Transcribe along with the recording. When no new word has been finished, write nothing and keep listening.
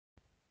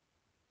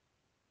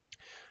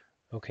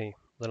Okay,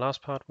 the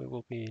last part we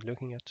will be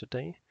looking at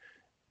today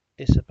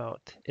is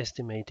about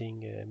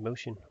estimating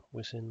motion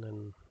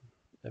within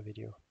a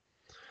video.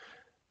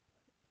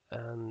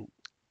 And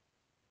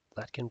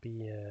that can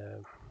be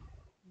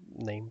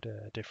named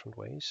different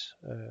ways.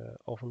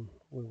 Often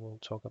we will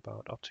talk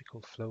about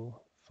optical flow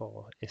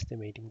for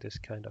estimating this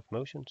kind of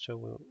motion. So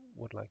we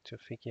would like to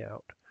figure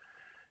out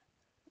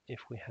if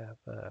we have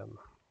a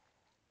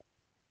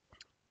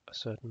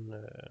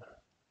certain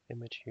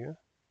image here,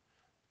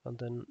 and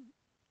then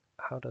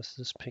how does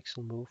this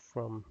pixel move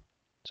from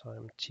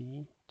time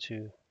t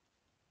to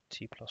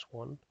t plus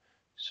 1.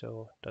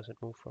 So does it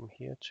move from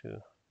here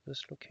to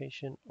this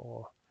location,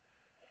 or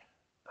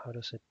how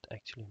does it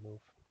actually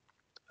move?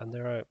 And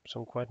there are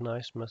some quite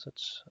nice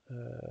methods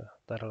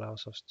that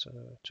allows us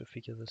to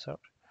figure this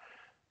out.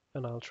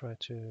 And I'll try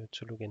to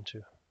look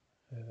into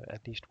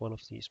at least one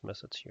of these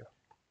methods here.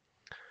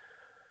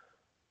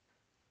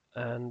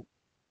 And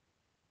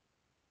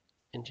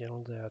in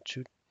general, there are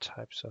two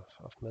types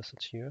of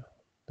methods here.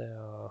 There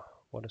are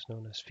what is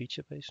known as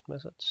feature-based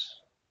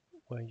methods,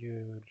 where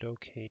you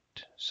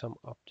locate some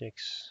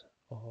objects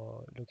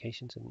or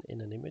locations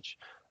in an image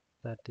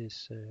that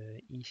is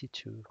easy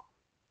to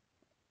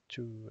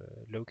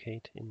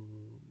locate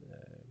in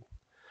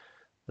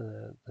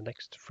the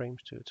next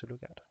frames to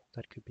look at.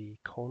 That could be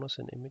corners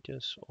in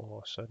images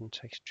or certain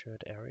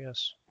textured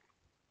areas.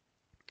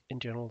 In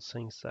general,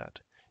 things that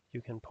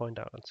you can point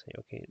out and say,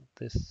 okay,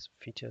 this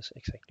features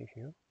exactly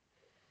here.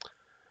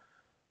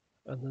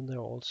 And then there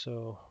are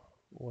also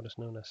what is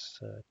known as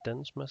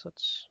dense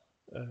methods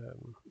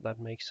that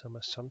make some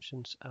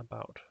assumptions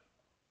about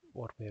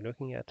what we are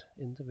looking at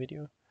in the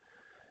video,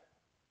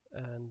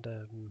 and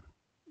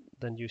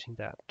then using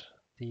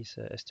these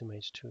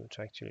estimates to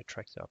actually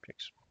track the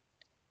objects.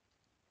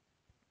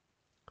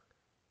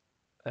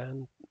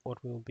 And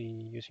what we'll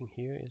be using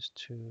here is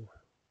to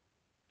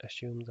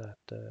assume that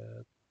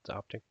the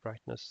object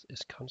brightness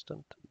is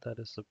constant. That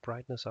is, the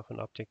brightness of an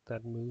object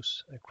that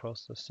moves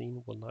across the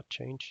scene will not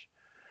change,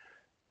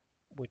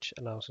 which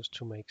allows us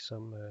to make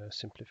some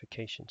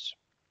simplifications.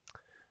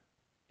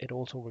 It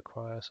also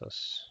requires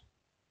us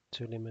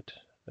to limit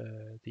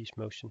these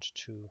motions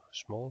to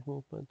small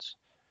movements,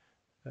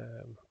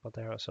 but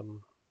there are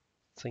some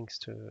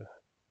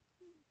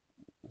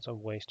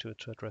ways to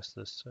address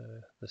this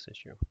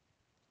issue.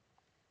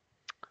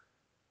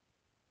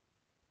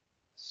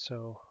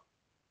 So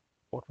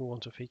what we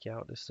want to figure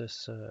out is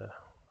this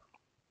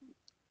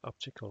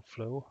optical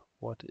flow,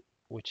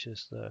 which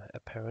is the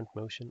apparent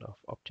motion of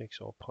objects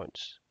or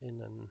points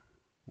in a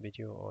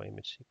video or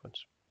image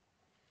sequence.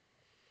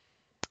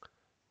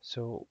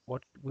 So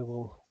what we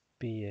will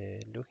be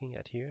looking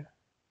at here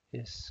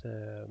is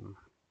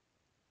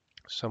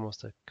some of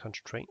the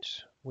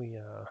constraints we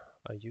are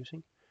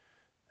using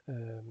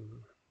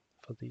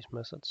for these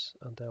methods,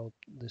 and there'll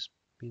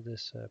be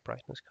this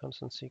brightness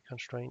constancy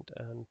constraint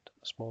and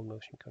a small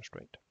motion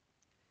constraint.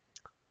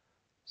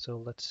 So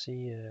let's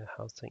see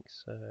how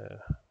things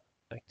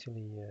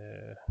actually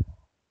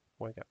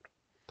work out.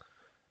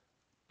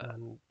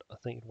 And I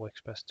think it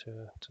works best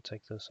to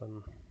take this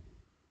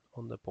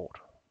on the board.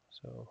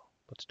 So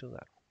let's do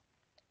that.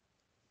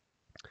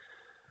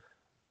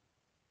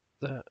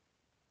 The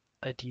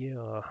idea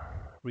or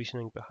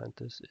reasoning behind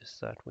this is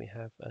that we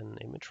have an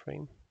image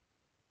frame,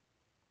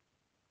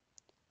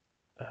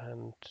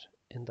 and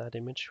in that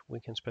image we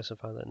can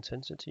specify the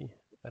intensity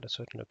at a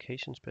certain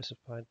location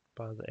specified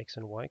by the x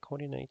and y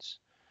coordinates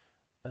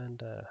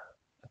and a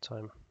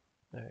time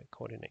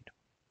coordinate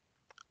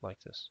like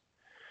this.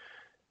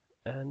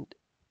 And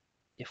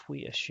if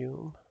we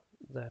assume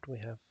that we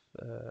have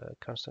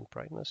constant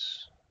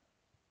brightness,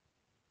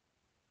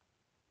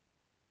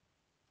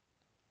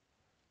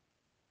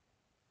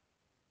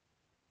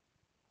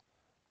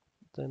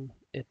 then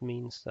it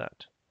means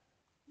that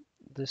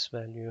this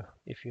value,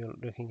 if you're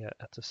looking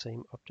at the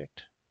same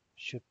object,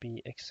 should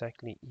be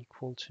exactly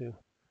equal to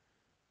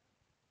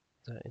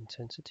the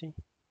intensity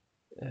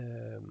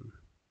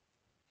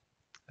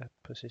at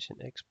position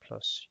x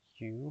plus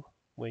u,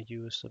 where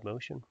u is the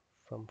motion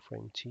from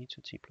frame t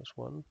to t plus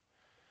 1,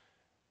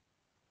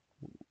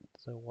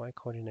 the y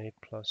coordinate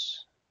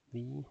plus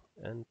v,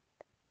 and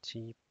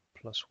t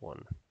plus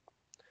 1.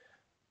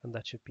 And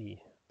that should be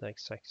the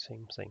exact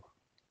same thing.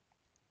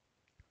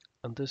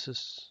 And this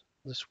is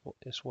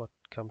what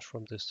comes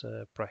from this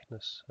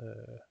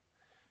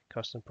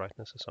constant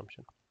brightness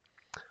assumption.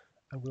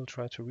 And we'll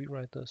try to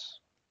rewrite this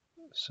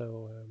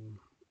so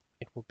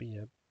it will be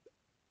a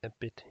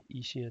bit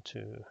easier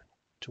to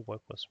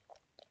work with.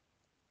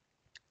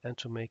 And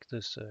to make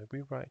this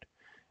rewrite,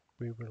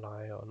 we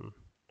rely on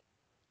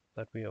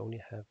that we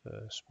only have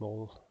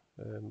small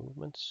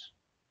movements,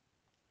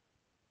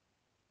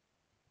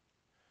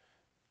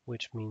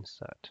 which means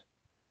that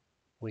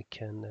we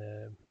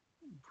can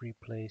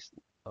replace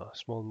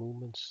small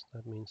movements.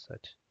 That means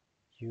that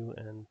u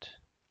and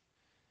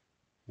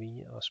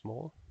v are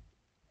small.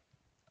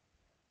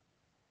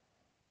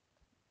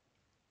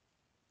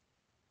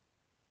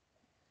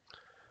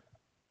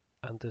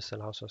 And this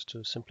allows us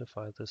to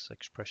simplify this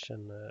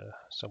expression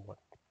somewhat.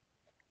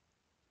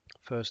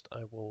 First,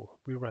 I will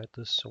rewrite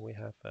this so we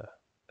have a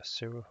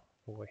 0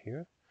 over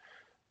here,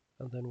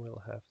 and then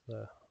we'll have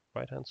the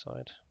right-hand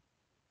side.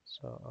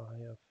 So I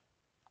of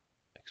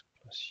x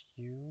plus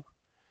u,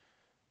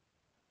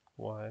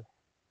 y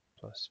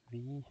plus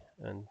v,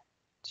 and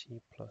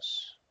t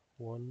plus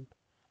 1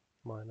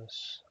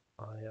 minus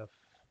I of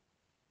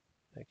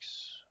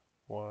x,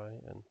 y,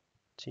 and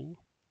t.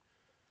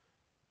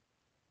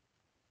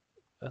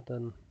 And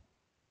then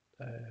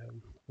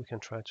we can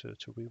try to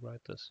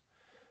rewrite this.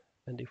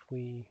 And if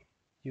we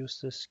use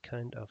this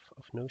kind of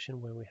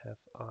notion where we have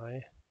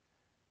I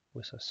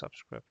with a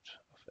subscript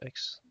of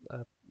x,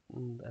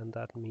 and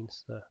that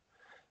means the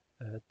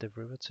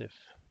derivative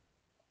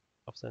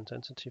of the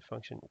intensity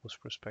function with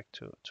respect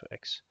to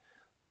x,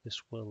 this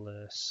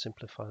will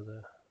simplify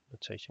the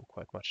notation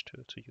quite much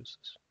to use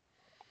this.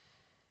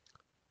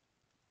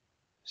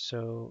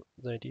 So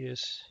the idea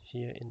is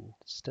here,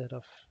 instead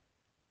of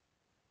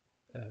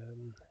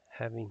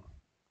having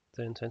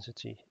the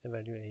intensity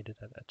evaluated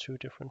at 2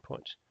 different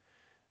points,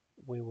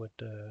 we would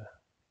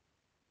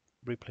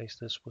replace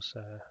this with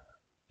a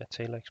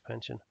Taylor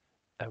expansion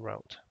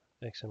around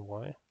x and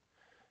y.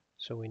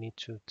 So we need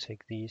to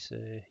take these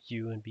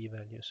u and v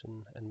values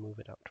and move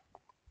it out.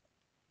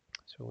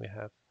 So we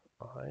have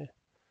I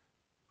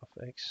of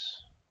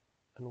x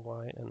and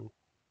y and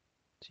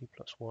t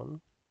plus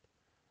 1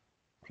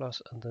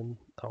 plus, and then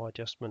our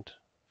adjustment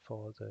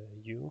for the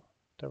u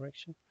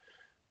direction,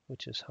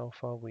 which is how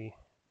far we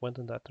went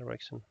in that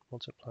direction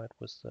multiplied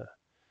with the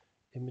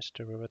image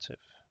derivative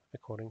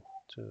according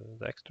to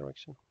the x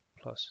direction,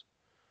 plus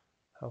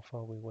how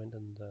far we went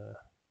in the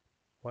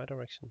y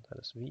direction, that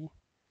is v,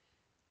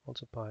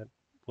 multiplied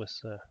with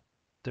the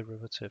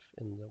derivative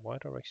in the y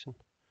direction,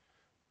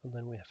 and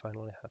then we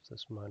finally have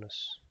this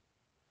minus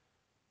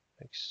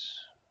x,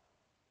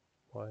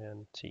 y,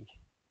 and t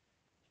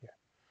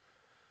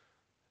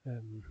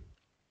here.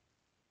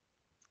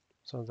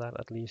 So that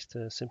at least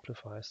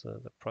simplifies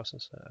the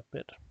process a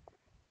bit.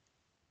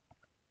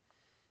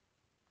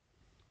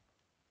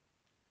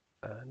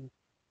 And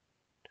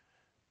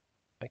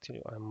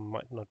actually I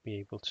might not be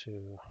able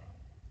to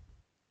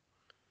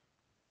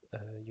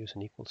use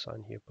an equal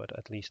sign here, but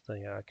at least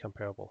they are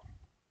comparable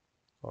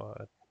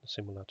or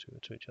similar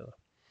to each other.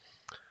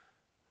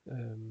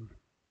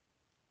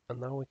 And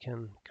now we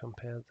can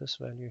compare this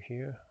value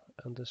here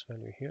and this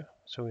value here.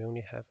 So we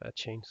only have a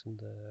change in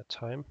the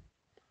time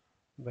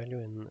value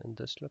in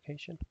this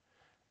location,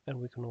 and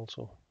we can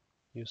also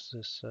use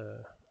this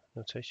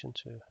notation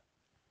to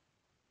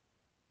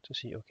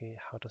see, okay,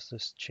 how does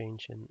this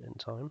change in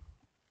time?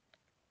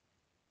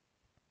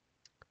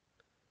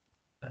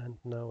 And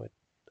now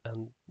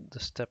the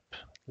step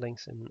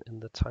length in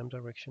the time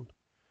direction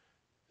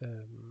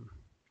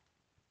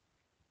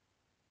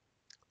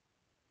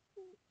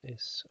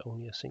is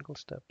only a single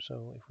step.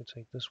 So if we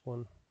take this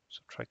one,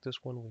 subtract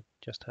this one, we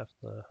just have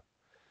the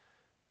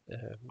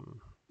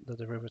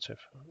derivative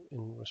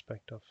in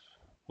respect of,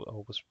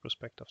 or with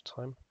respect of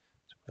time.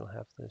 So we'll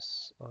have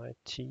this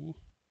it,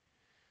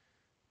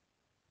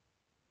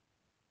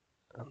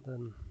 and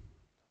then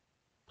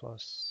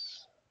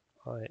plus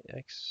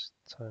ix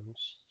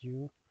times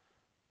u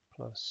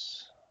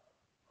plus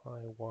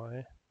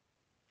iy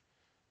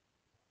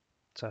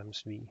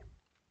times v.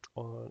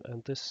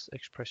 And this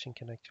expression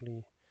can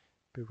actually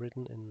be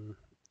written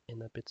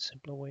in a bit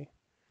simpler way,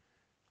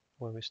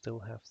 where we still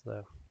have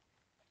the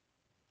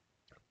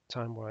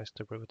time-wise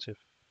derivative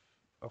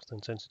of the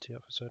intensity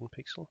of a certain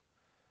pixel,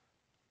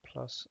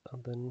 plus,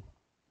 and then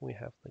we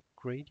have the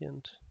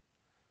gradient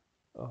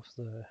of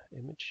the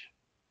image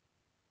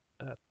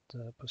at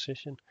the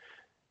position,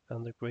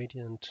 and the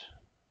gradient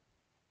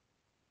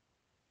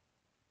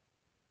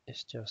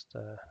is just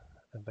a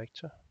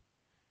vector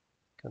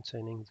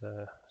containing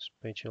the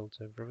spatial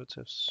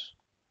derivatives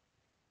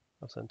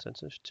of the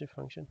intensity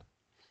function.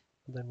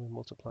 And then we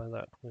multiply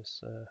that with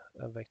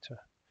a vector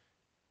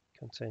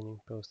containing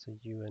both the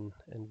u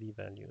and v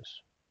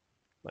values,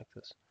 like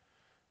this.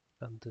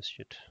 And this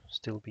should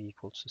still be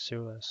equal to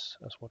 0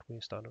 as what we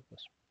started with.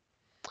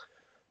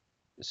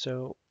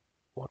 So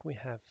what we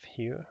have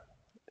here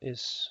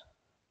is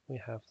we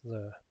have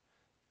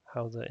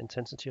how the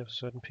intensity of a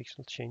certain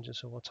pixel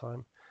changes over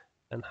time,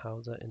 and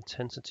how the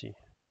intensity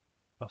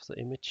of the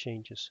image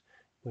changes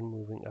when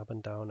moving up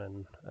and down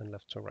and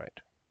left to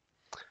right.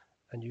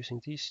 And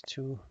using these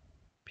two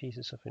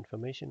pieces of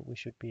information, we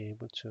should be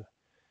able to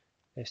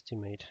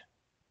estimate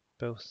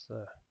both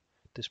the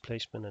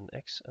displacement in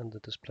x and the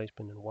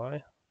displacement in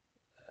y,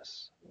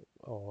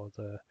 or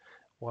the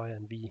y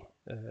and v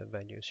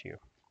values here.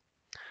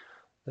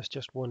 There's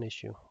just one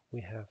issue.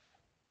 We have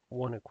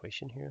one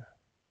equation here,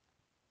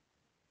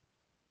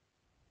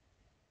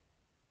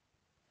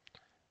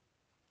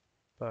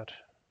 but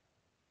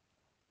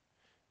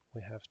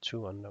we have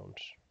two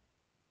unknowns.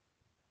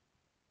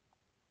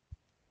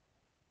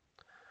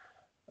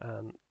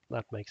 And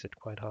that makes it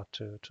quite hard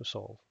to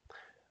solve.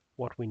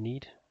 What we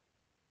need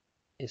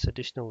is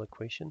additional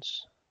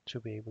equations to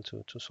be able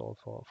to solve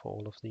for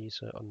all of these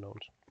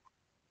unknowns.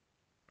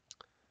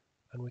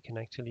 And we can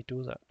actually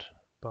do that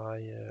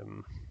by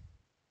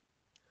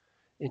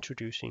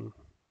introducing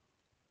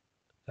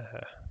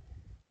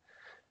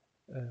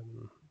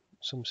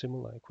some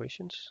similar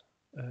equations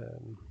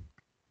and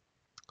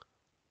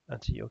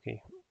see,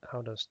 okay,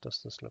 how does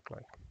this look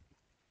like?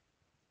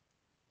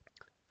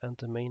 And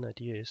the main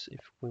idea is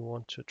if we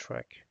want to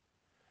track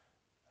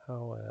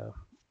how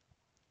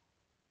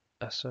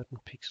a certain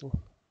pixel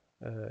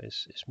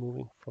is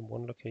moving from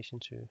one location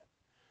to,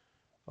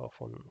 or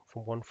from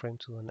one frame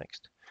to the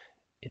next,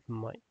 it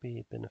might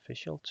be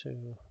beneficial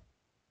to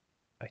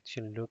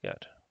actually look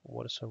at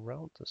what is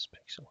around this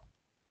pixel.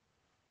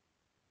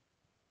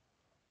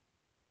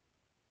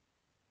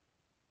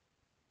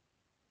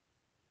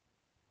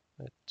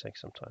 It takes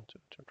some time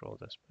to draw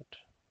this,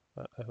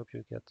 but I hope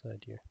you get the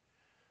idea.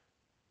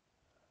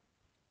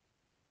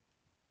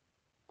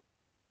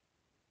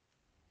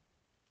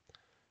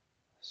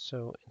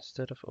 So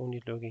instead of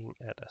only looking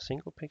at a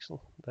single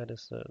pixel, that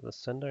is the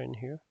center in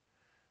here,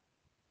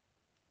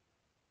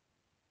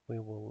 we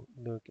will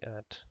look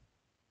at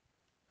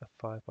a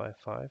 5 by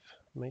 5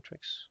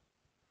 matrix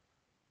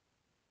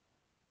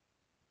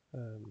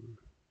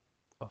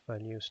of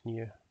values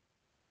near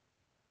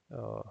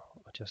or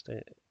just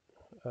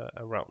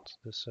around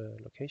this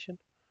location.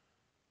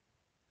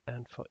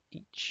 And for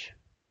each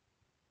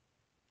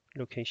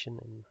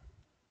location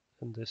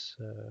in this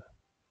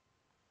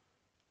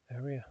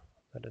area,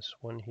 that is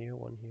one here,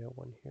 one here,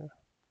 one here.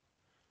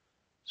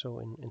 So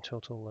in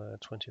total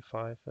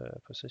 25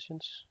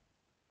 positions.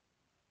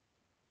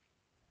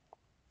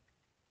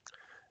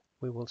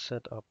 We will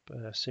set up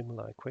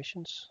similar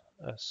equations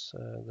as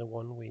the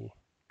one we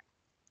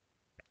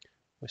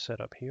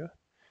set up here,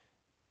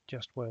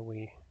 just where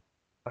we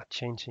are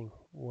changing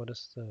what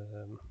is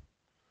the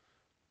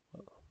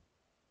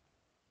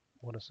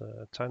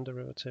time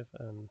derivative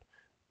and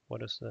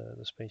what is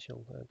the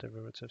spatial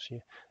derivatives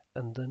here,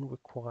 and then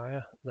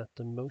require that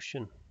the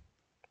motion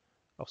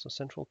of the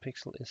central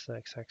pixel is the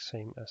exact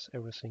same as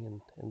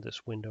everything in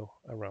this window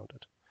around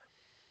it.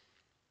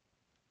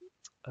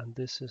 And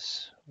this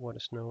is what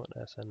is known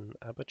as an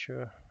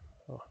aperture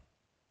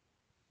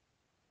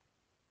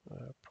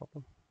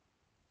problem.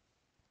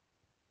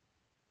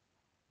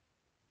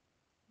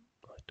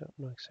 I don't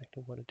know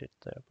exactly what it did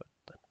there, but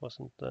that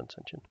wasn't the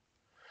intention.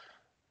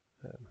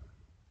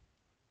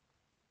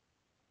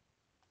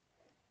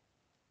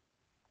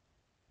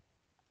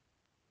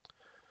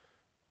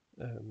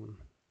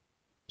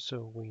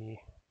 So we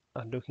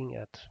are looking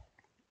at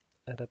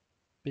a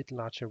bit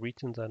larger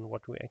region than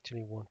what we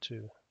actually want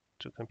to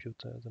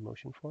compute the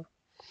motion for.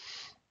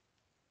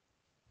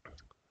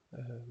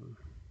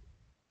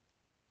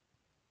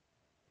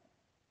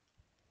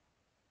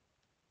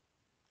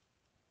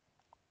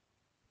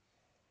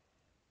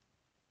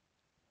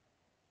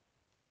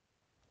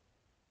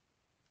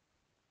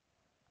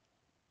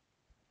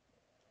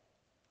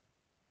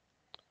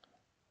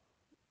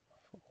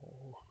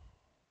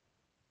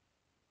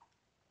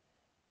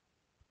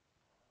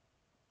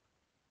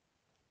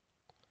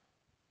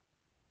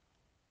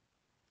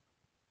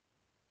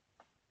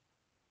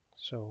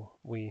 So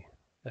we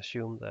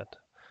assume that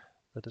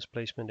the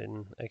displacement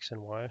in x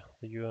and y,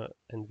 the u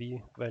and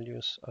v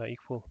values are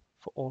equal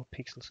for all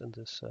pixels in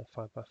this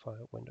 5 by 5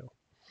 window.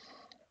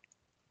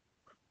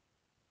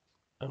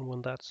 And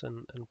when that's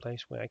in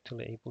place, we're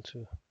actually able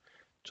to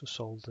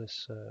solve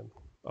this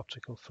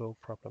optical flow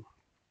problem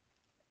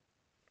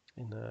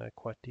in a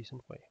quite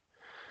decent way.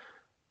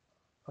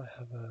 I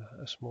have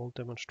a small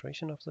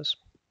demonstration of this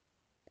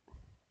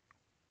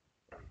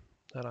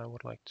that I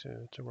would like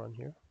to run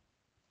here.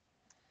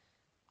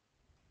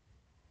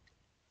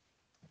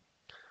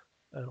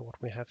 And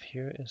what we have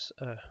here is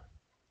a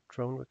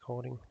drone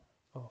recording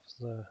of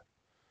the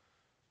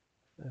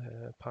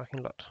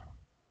parking lot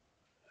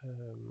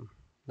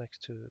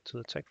next to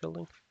the tech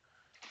building.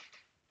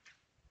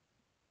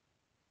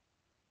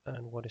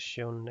 And what is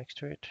shown next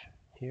to it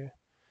here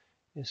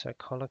is a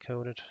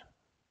color-coded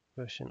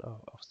version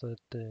of the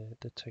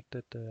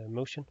detected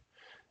motion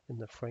in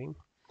the frame.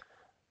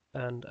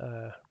 And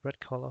red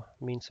color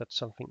means that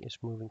something is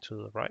moving to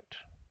the right.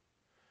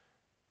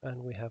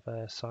 And we have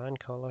a cyan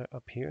color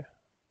up here,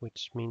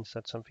 which means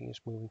that something is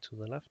moving to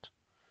the left.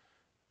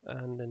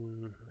 And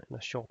in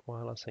a short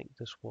while, I think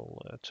this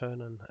will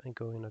turn and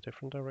go in a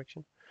different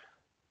direction.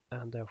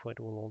 And therefore it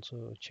will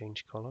also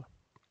change color.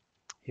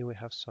 Here we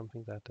have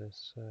something that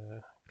is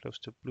close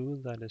to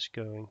blue that is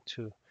going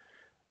to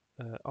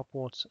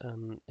upwards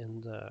and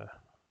in the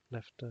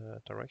left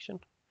direction.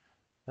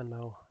 And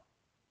now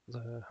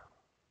the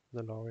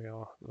lorry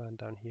or van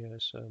down here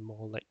is a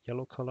more light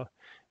yellow color,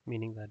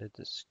 meaning that it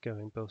is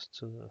going both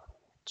to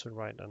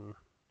right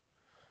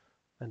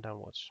and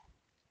downwards.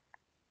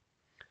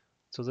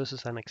 So this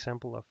is an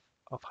example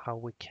of how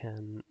we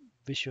can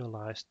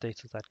visualize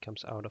data that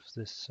comes out of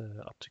this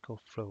optical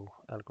flow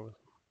algorithm.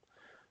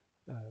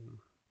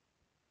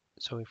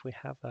 So if we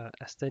have a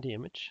steady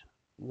image,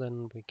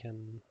 then we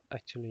can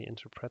actually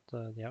interpret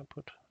the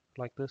output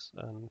like this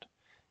and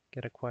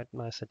get a quite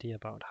nice idea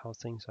about how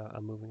things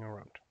are moving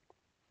around.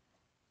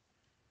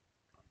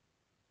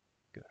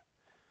 Good.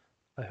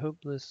 I hope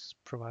this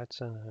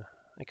provides a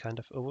a kind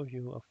of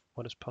overview of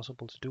what is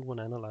possible to do when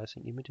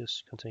analyzing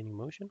images containing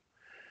motion.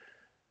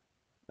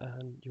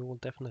 And you will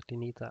definitely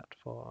need that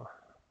for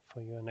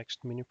your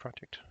next mini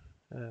project,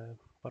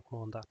 but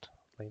more on that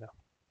later.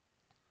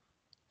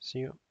 See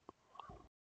you.